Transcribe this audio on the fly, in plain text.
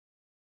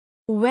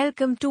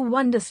Welcome to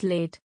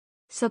Wonderslate.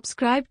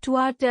 Subscribe to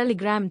our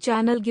Telegram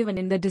channel given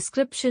in the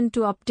description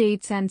to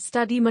updates and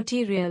study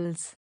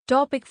materials.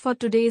 Topic for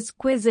today's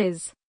quiz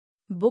is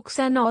Books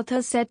and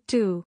Author Set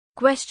 2.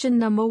 Question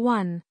number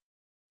 1.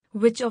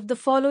 Which of the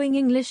following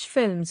English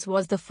films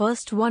was the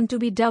first one to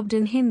be dubbed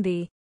in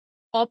Hindi?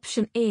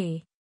 Option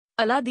A.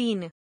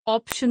 Aladdin.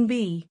 Option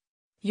B.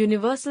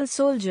 Universal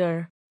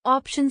Soldier.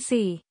 Option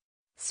C.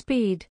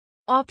 Speed.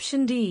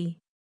 Option D.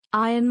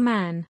 Iron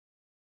Man.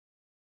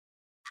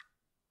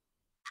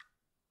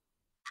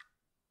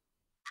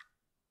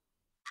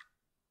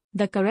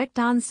 The correct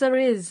answer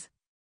is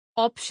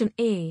Option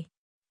A.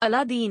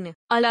 Aladdin.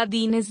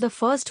 Aladdin is the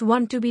first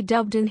one to be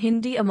dubbed in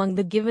Hindi among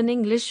the given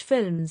English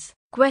films.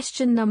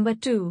 Question number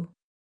 2.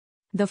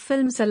 The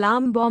film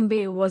Salaam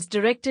Bombay was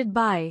directed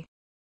by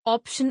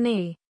Option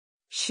A.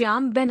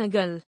 Shyam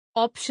Benegal.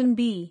 Option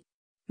B.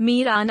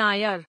 Meera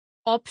Nair.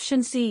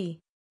 Option C.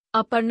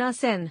 Aparna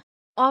Sen.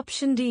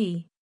 Option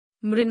D.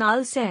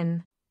 Mrinal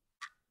Sen.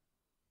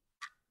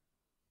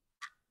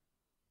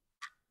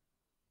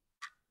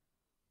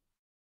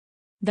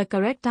 The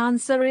correct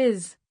answer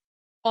is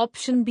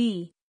Option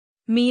B.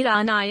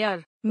 Meera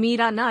Nair.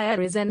 Meera Nair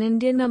is an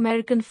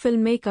Indian-American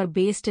filmmaker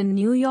based in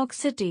New York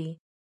City.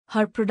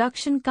 Her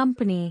production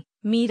company,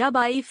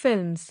 Meerabai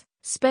Films,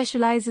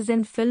 specializes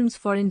in films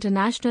for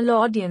international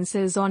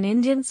audiences on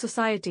Indian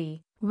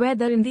society,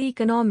 whether in the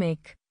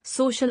economic,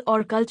 social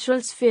or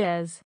cultural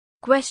spheres.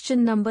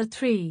 Question number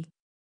 3.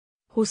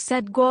 Who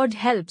said God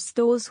helps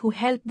those who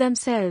help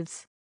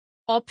themselves?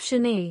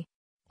 Option A.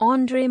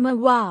 Andre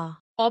Mawar.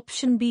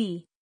 Option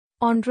B.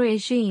 Andre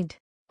Gide.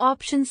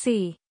 Option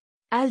C.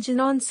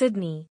 Algernon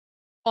Sidney.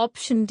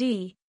 Option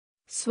D.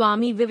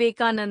 Swami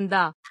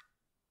Vivekananda.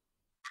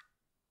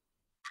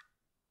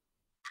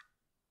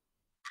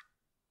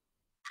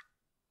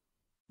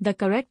 The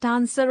correct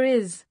answer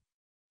is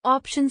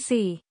Option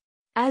C.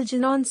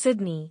 Algernon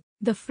Sidney.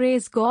 The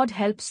phrase God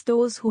helps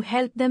those who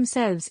help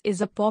themselves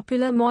is a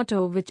popular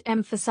motto which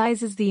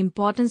emphasizes the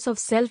importance of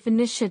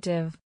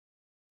self-initiative.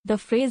 The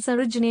phrase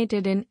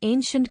originated in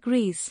ancient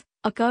Greece,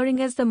 occurring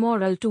as the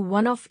moral to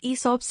one of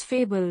Aesop's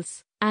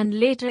fables, and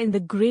later in the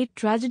great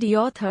tragedy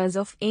authors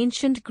of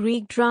ancient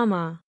Greek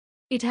drama.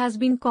 It has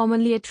been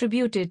commonly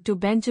attributed to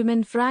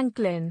Benjamin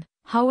Franklin,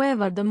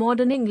 however the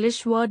modern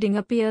English wording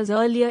appears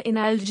earlier in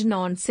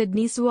Algernon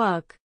Sidney's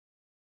work.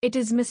 It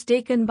is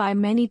mistaken by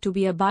many to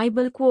be a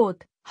Bible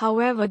quote,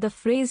 however the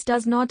phrase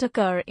does not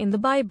occur in the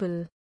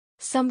Bible.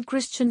 Some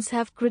Christians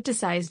have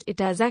criticized it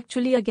as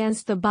actually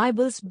against the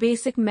Bible's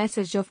basic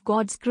message of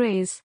God's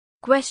grace.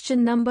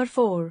 Question number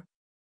 4.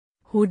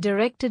 Who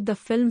directed the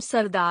film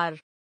Sardar?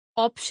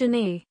 Option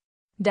A.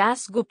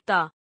 Das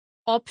Gupta.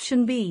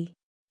 Option B.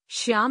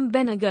 Shyam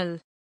Benegal.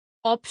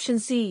 Option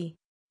C.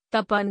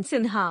 Tapan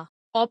Sinha.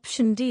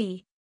 Option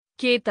D.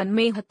 Ketan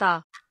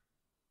Mehta.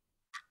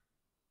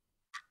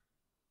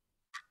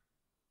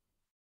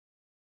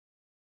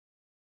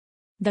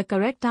 The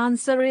correct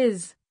answer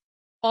is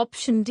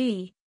Option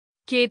D.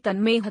 Ketan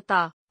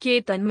Mehta.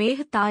 Ketan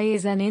Mehta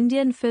is an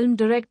Indian film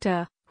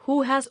director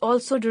who has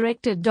also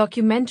directed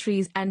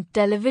documentaries and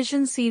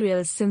television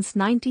serials since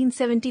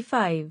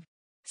 1975.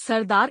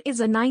 Sardar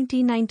is a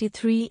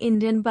 1993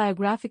 Indian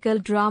biographical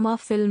drama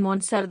film on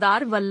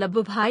Sardar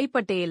Vallabhbhai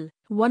Patel,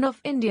 one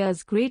of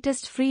India's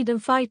greatest freedom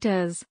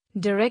fighters,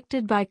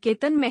 directed by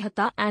Ketan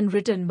Mehta and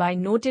written by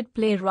noted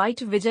playwright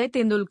Vijay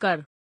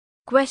Tendulkar.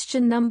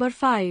 Question number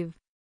 5.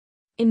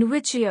 In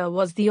which year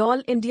was the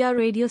All India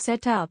Radio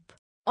set up?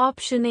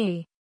 Option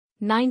A.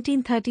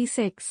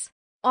 1936.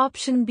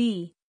 Option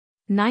B.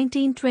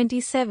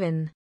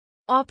 1927.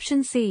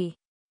 Option C.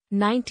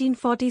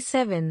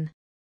 1947.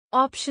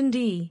 Option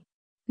D.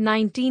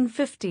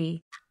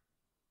 1950.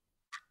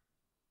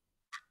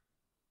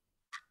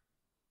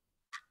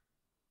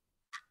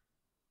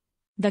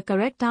 The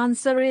correct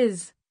answer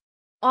is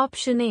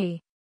Option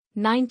A.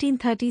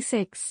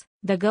 1936.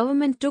 The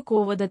government took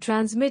over the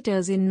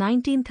transmitters in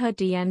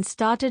 1930 and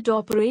started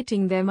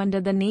operating them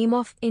under the name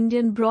of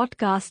Indian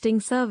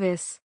Broadcasting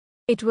Service.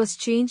 It was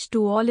changed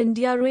to All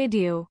India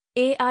Radio,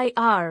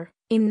 AIR,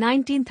 in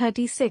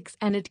 1936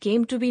 and it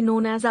came to be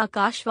known as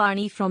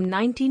Akashvani from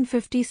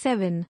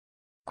 1957.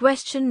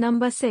 Question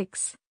number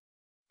 6.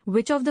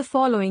 Which of the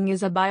following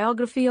is a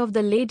biography of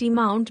the Lady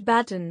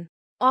Mountbatten?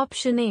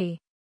 Option A.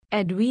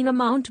 Edwina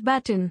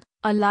Mountbatten,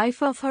 A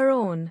Life of Her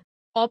Own.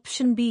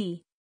 Option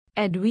B.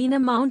 Edwina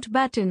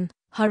Mountbatten,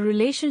 Her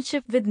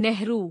Relationship with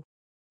Nehru.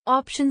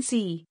 Option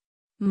C.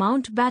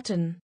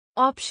 Mountbatten.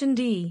 Option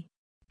D.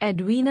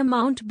 Edwina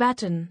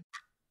Mountbatten.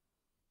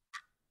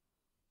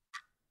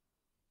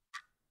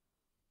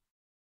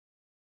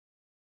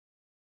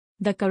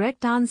 The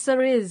correct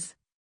answer is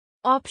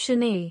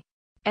Option A.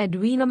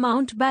 Edwina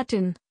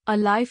Mountbatten, A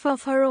Life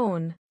of Her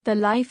Own. The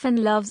life and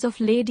loves of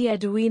Lady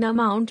Edwina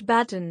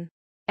Mountbatten.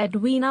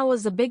 Edwina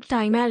was a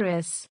big-time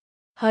heiress.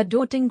 Her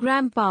doting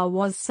grandpa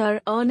was Sir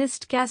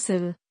Ernest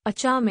Cassel, a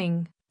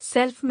charming,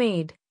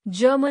 self-made,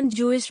 German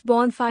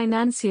Jewish-born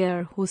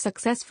financier who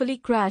successfully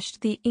crashed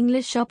the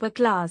English upper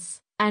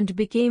class, and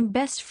became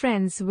best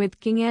friends with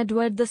King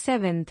Edward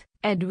VII,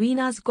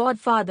 Edwina's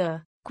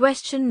godfather.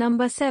 Question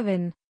number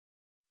 7.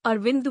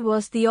 Arvind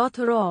was the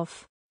author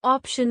of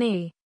Option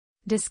A.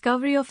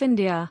 Discovery of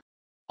India.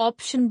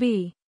 Option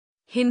B.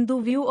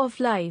 Hindu View of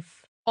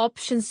Life.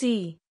 Option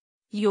C.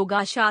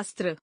 Yoga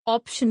Shastra.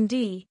 Option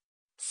D.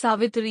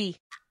 Savitri.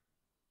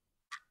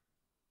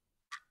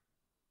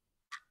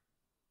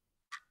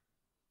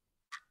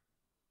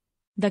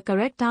 The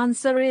correct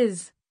answer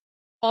is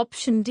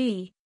Option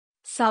D.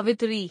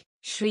 Savitri.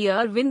 Sri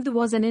Aurobindo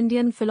was an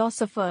Indian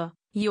philosopher,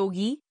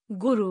 yogi,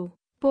 guru,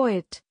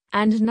 poet,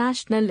 and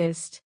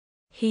nationalist.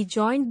 He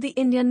joined the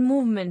Indian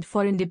movement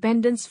for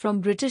independence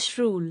from British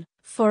rule,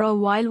 for a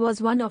while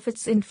was one of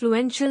its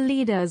influential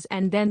leaders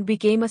and then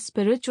became a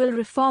spiritual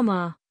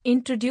reformer,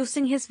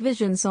 introducing his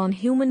visions on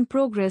human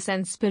progress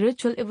and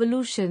spiritual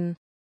evolution.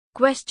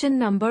 Question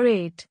number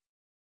 8.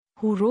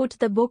 Who wrote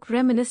the book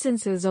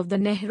Reminiscences of the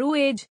Nehru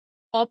Age?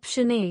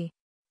 Option A.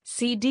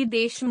 C.D.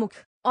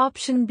 Deshmukh.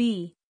 Option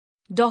B.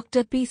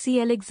 Dr.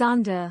 P.C.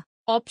 Alexander.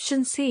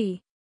 Option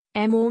C.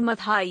 M.O.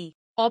 Mathai.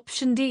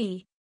 Option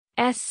D.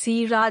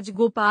 S.C.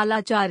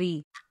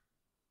 Rajgopalachari.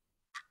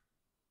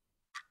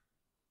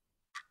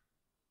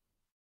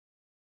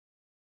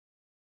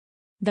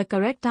 The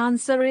correct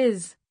answer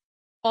is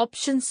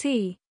Option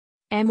C.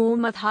 M.O.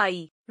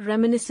 Mathai.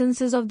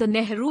 Reminiscences of the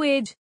Nehru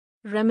Age.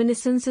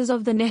 Reminiscences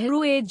of the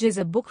Nehru Age is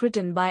a book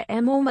written by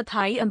M.O.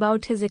 Mathai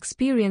about his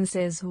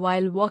experiences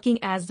while working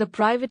as the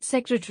private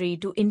secretary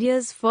to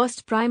India's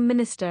first Prime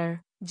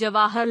Minister,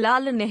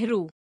 Jawaharlal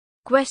Nehru.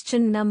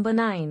 Question number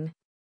 9.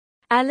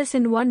 Alice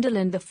in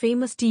Wonderland, the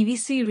famous TV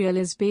serial,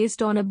 is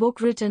based on a book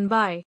written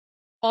by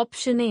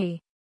Option A.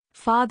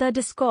 Father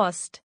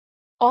Discost.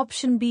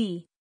 Option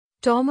B.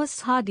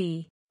 Thomas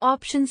Hardy.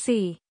 Option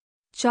C.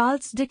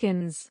 Charles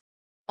Dickens.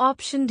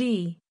 Option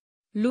D.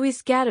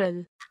 Lewis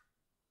Carroll.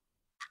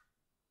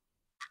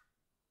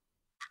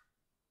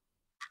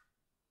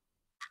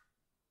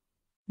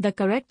 The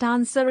correct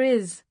answer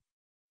is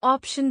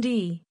Option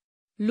D.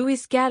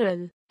 Lewis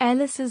Carroll.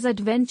 Alice's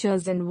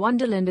Adventures in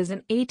Wonderland is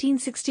an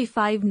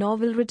 1865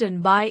 novel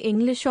written by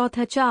English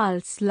author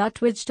Charles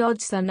Lutwidge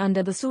Dodgson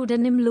under the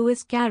pseudonym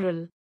Lewis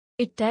Carroll.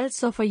 It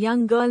tells of a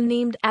young girl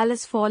named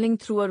Alice falling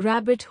through a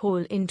rabbit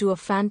hole into a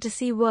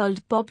fantasy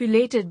world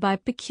populated by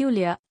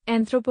peculiar,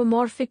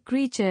 anthropomorphic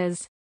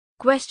creatures.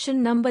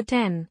 Question number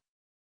 10.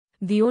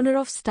 The owner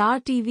of Star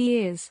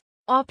TV is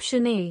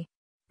Option A.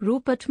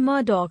 Rupert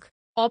Murdoch.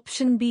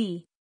 Option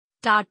B.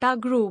 Tata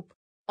Group.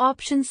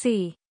 Option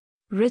C.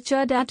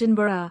 Richard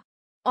Attenborough.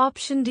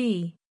 Option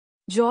D.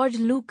 George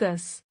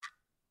Lucas.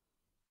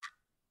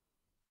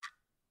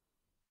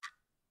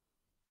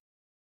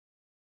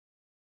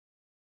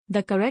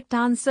 The correct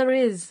answer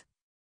is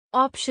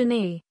Option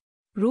A.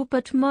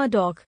 Rupert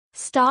Murdoch.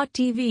 Star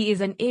TV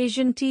is an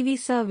Asian TV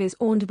service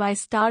owned by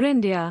Star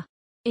India.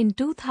 In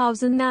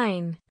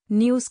 2009,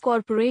 News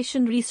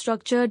Corporation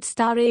restructured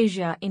Star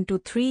Asia into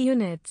 3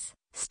 units: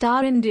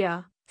 Star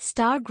India,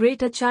 Star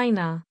Greater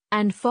China,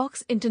 and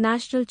Fox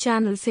International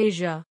Channels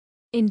Asia.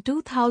 In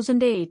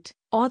 2008,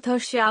 author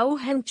Xiao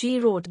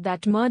Hengqi wrote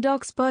that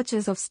Murdoch's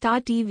purchase of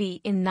Star TV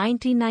in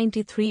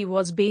 1993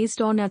 was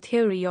based on a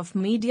theory of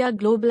media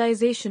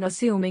globalization,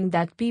 assuming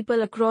that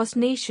people across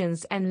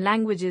nations and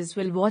languages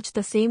will watch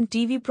the same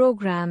TV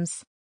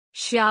programs.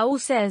 Xiao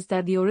says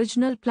that the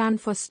original plan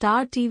for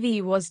Star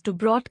TV was to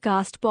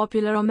broadcast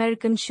popular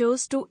American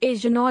shows to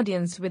Asian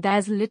audience with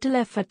as little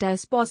effort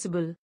as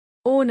possible.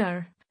 Owner: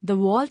 The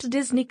Walt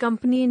Disney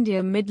Company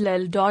India.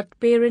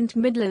 Parent: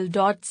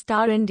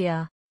 Star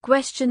India.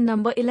 Question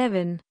number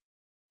 11.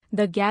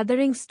 The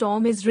Gathering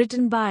Storm is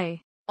written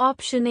by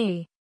Option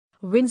A.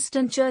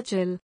 Winston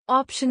Churchill.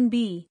 Option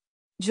B.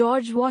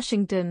 George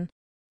Washington.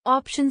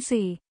 Option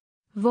C.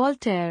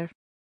 Voltaire.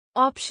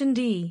 Option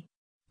D.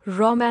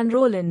 Roman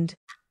Roland.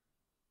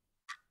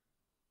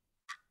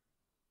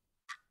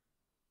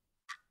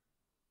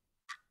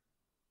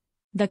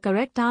 The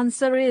correct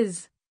answer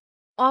is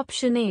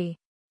Option A.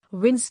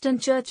 Winston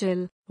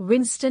Churchill.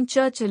 Winston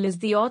Churchill is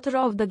the author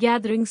of The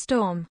Gathering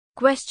Storm.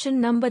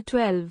 Question number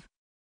 12.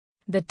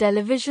 The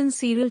television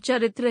serial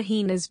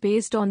Charitraheen is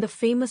based on the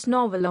famous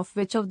novel of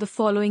which of the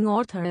following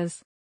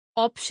authors?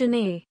 Option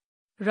A.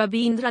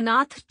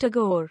 Rabindranath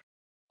Tagore.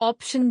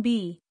 Option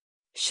B.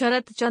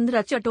 Sharat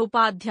Chandra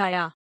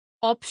Chattopadhyaya.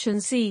 Option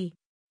C.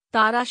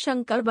 Tara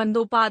Shankar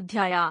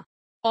Bandyopadhyaya.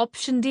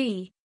 Option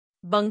D.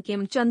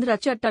 Bankim Chandra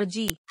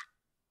Chatterjee.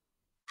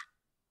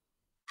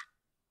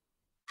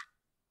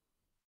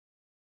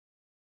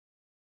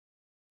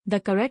 The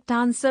correct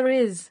answer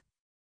is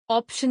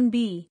Option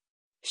B.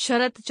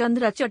 Sharat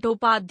Chandra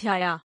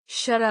Chattopadhyaya.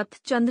 Sharat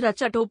Chandra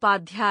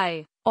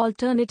Chattopadhyay,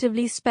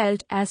 alternatively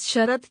spelled as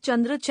Sharat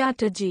Chandra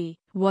Chatterjee,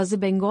 was a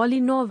Bengali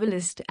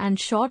novelist and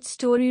short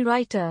story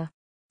writer.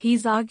 He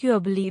is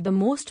arguably the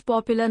most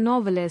popular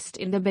novelist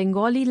in the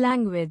Bengali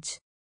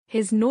language.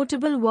 His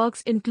notable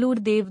works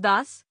include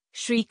Devdas,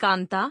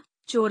 Shrikanta,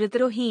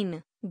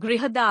 Charitraheen,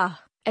 Grihadah,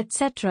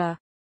 etc.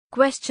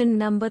 Question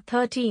number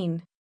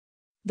 13.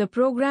 The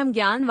program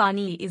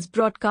Gyanvani is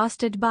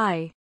broadcasted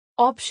by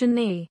Option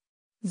A.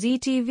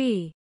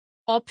 ZTV.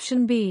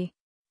 Option B.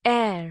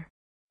 Air.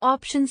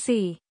 Option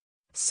C.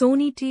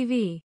 Sony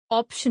TV.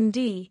 Option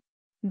D.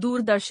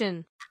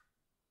 Doordarshan.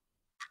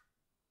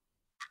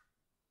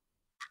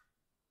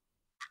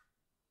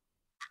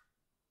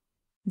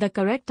 The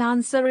correct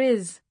answer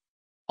is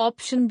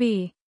Option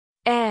B.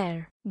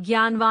 Air.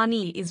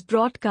 Gyanvani is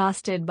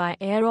broadcasted by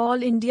Air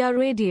All India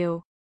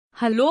Radio.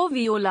 Hello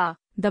Viola.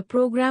 The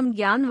program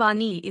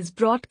Gyanvani is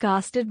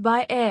broadcasted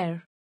by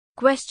Air.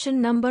 Question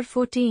number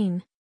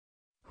 14.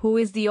 Who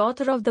is the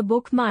author of the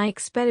book My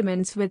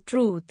Experiments with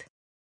Truth?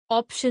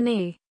 Option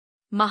A.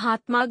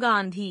 Mahatma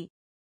Gandhi.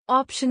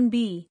 Option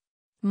B.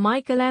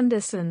 Michael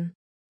Anderson.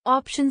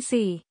 Option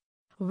C.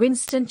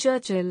 Winston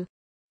Churchill.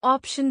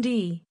 Option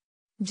D.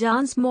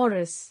 James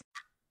Morris.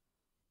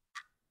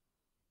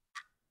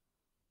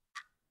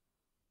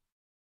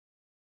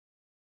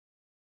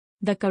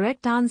 The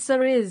correct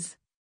answer is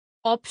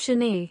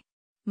Option A.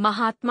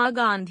 Mahatma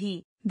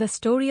Gandhi. The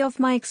story of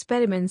My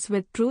Experiments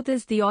with Truth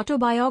is the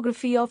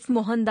autobiography of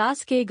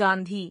Mohandas K.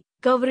 Gandhi,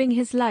 covering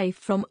his life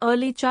from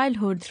early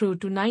childhood through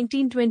to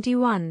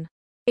 1921.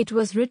 It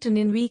was written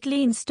in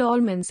weekly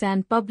installments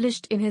and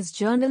published in his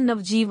journal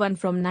Navjeevan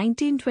from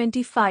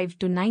 1925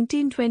 to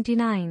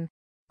 1929.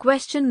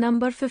 Question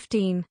number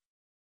 15.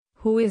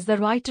 Who is the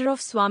writer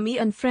of Swami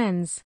and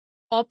Friends?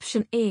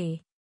 Option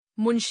A.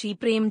 Munshi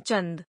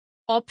Premchand.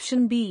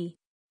 Option B.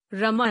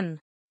 Raman.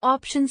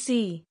 Option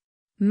C.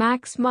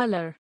 Max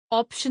Muller.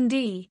 Option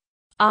D.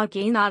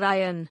 R.K.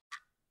 Narayan.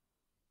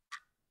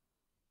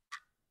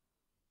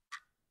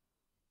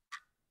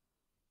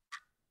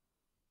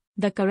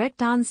 The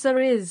correct answer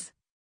is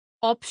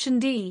Option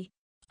D.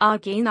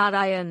 R.K.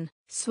 Narayan.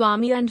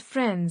 Swami and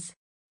Friends.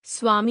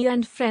 Swami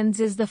and Friends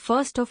is the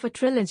first of a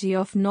trilogy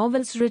of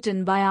novels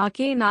written by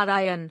R.K.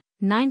 Narayan,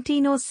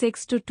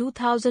 1906 to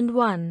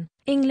 2001,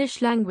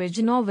 English language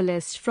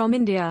novelist from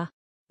India.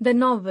 The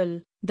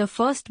novel, the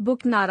first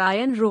book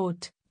Narayan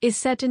wrote, is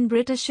set in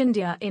British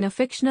India in a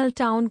fictional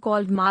town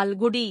called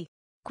Malgudi.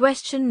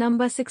 Question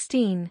number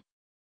 16.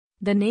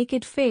 The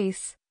Naked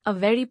Face, a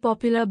very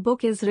popular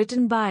book, is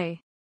written by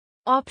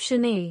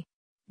Option A.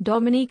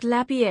 Dominique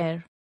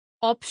Lapierre.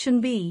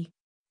 Option B.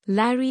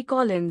 Larry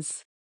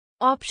Collins.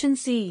 Option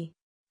C.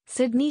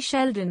 Sidney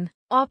Sheldon.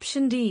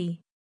 Option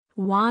D.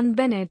 Juan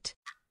Bennett.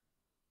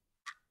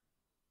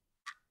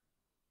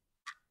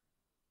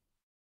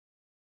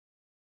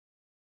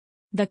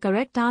 The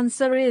correct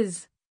answer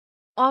is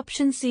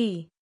Option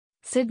C.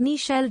 Sidney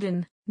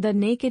Sheldon. The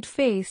Naked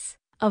Face,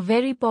 a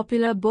very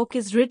popular book,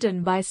 is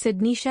written by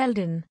Sidney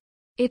Sheldon.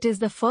 It is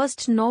the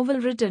first novel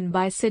written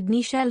by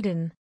Sidney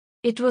Sheldon.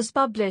 It was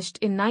published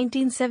in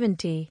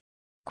 1970.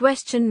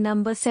 Question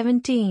number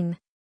 17.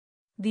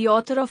 The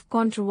author of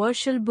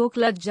controversial book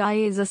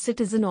Lajja is a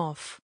citizen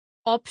of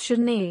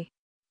Option A.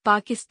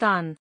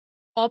 Pakistan.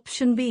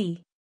 Option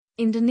B.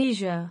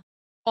 Indonesia.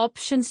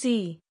 Option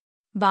C.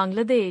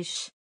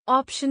 Bangladesh.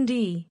 Option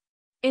D.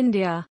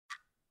 India.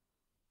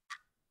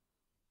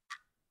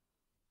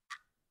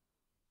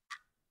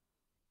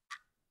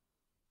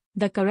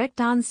 The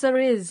correct answer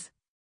is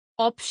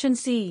Option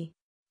C.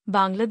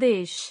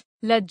 Bangladesh.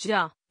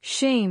 Lajja,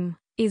 Shame,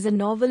 is a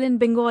novel in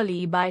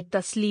Bengali by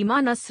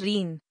Taslima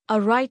Nasreen, a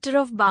writer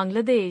of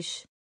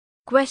Bangladesh.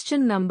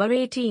 Question number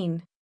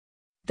 18.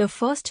 The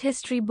first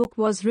history book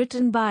was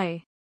written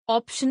by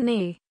Option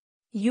A.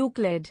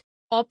 Euclid.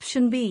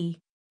 Option B.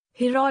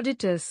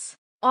 Herodotus.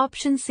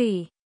 Option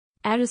C.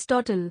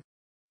 Aristotle.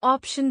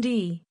 Option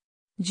D.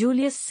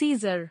 Julius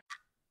Caesar.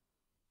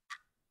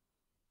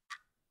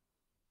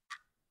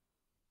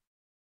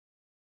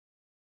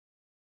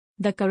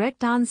 The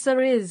correct answer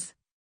is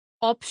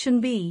Option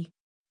B.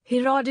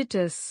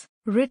 Herodotus.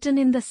 Written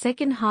in the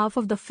second half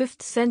of the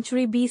 5th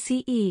century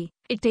BCE,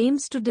 it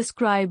aims to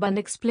describe and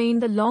explain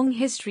the long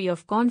history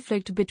of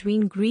conflict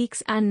between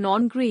Greeks and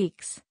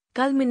non-Greeks,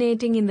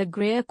 culminating in the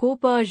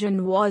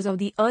Greco-Persian Wars of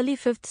the early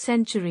 5th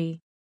century.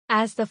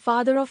 As the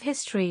father of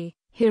history,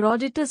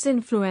 Herodotus'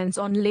 influence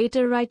on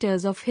later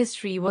writers of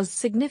history was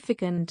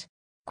significant.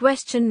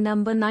 Question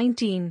number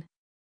 19.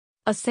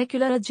 A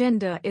Secular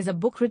Agenda is a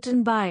book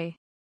written by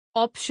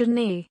Option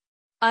A.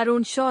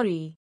 Arun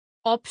Shourie.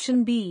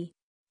 Option B.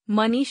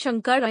 Mani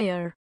Shankar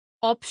Iyer.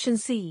 Option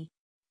C.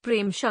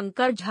 Prem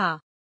Shankar Jha.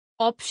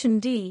 Option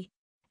D.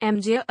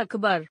 M.J.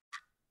 Akbar.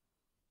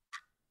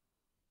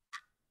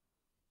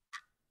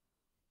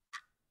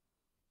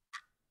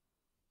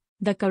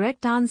 The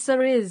correct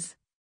answer is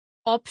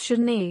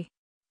Option A.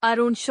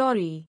 Arun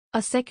Shourie.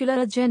 A Secular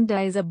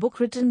Agenda is a book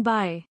written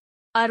by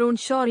Arun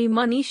Shourie,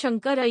 Mani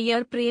Shankar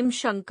Iyer, Prem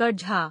Shankar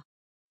Jha.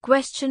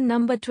 Question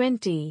number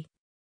 20.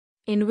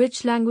 In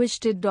which language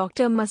did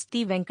Dr.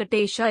 Masti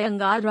Venkatesh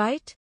Iyengar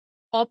write?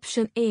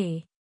 Option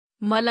A.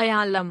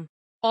 Malayalam.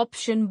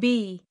 Option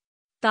B.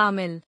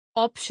 Tamil.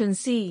 Option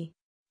C.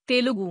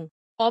 Telugu.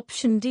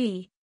 Option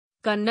D.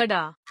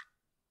 Kannada.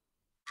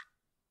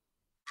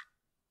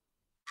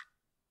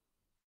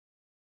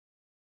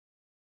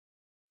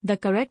 The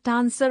correct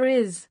answer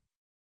is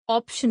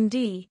Option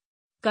D.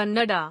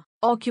 Kannada.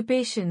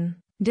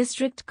 Occupation,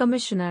 District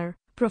Commissioner,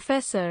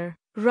 Professor,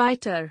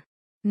 writer.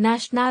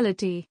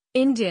 Nationality,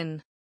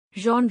 Indian.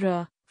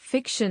 Genre,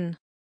 fiction.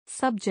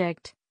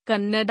 Subject,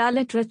 Kannada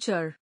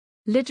literature.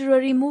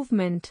 Literary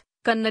movement,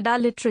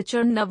 Kannada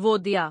literature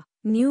Navodaya,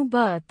 new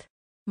birth.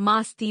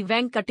 Masti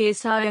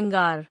Venkatesa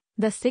Iyengar,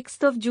 the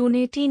 6th of June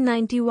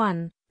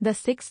 1891, the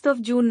 6th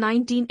of June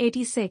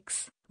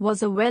 1986,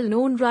 was a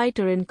well-known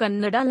writer in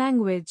Kannada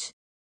language.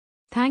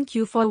 Thank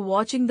you for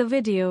watching the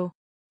video.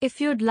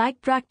 If you'd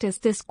like practice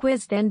this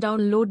quiz, then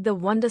download the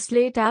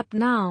Wonderslate app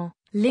now,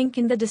 link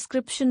in the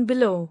description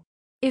below.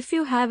 If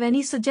you have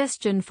any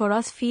suggestion for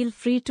us, feel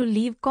free to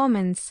leave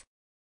comments.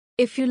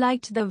 If you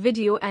liked the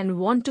video and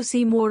want to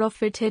see more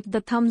of it, hit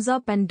the thumbs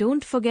up and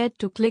don't forget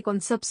to click on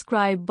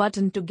subscribe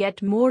button to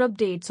get more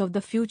updates of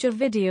the future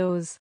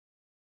videos.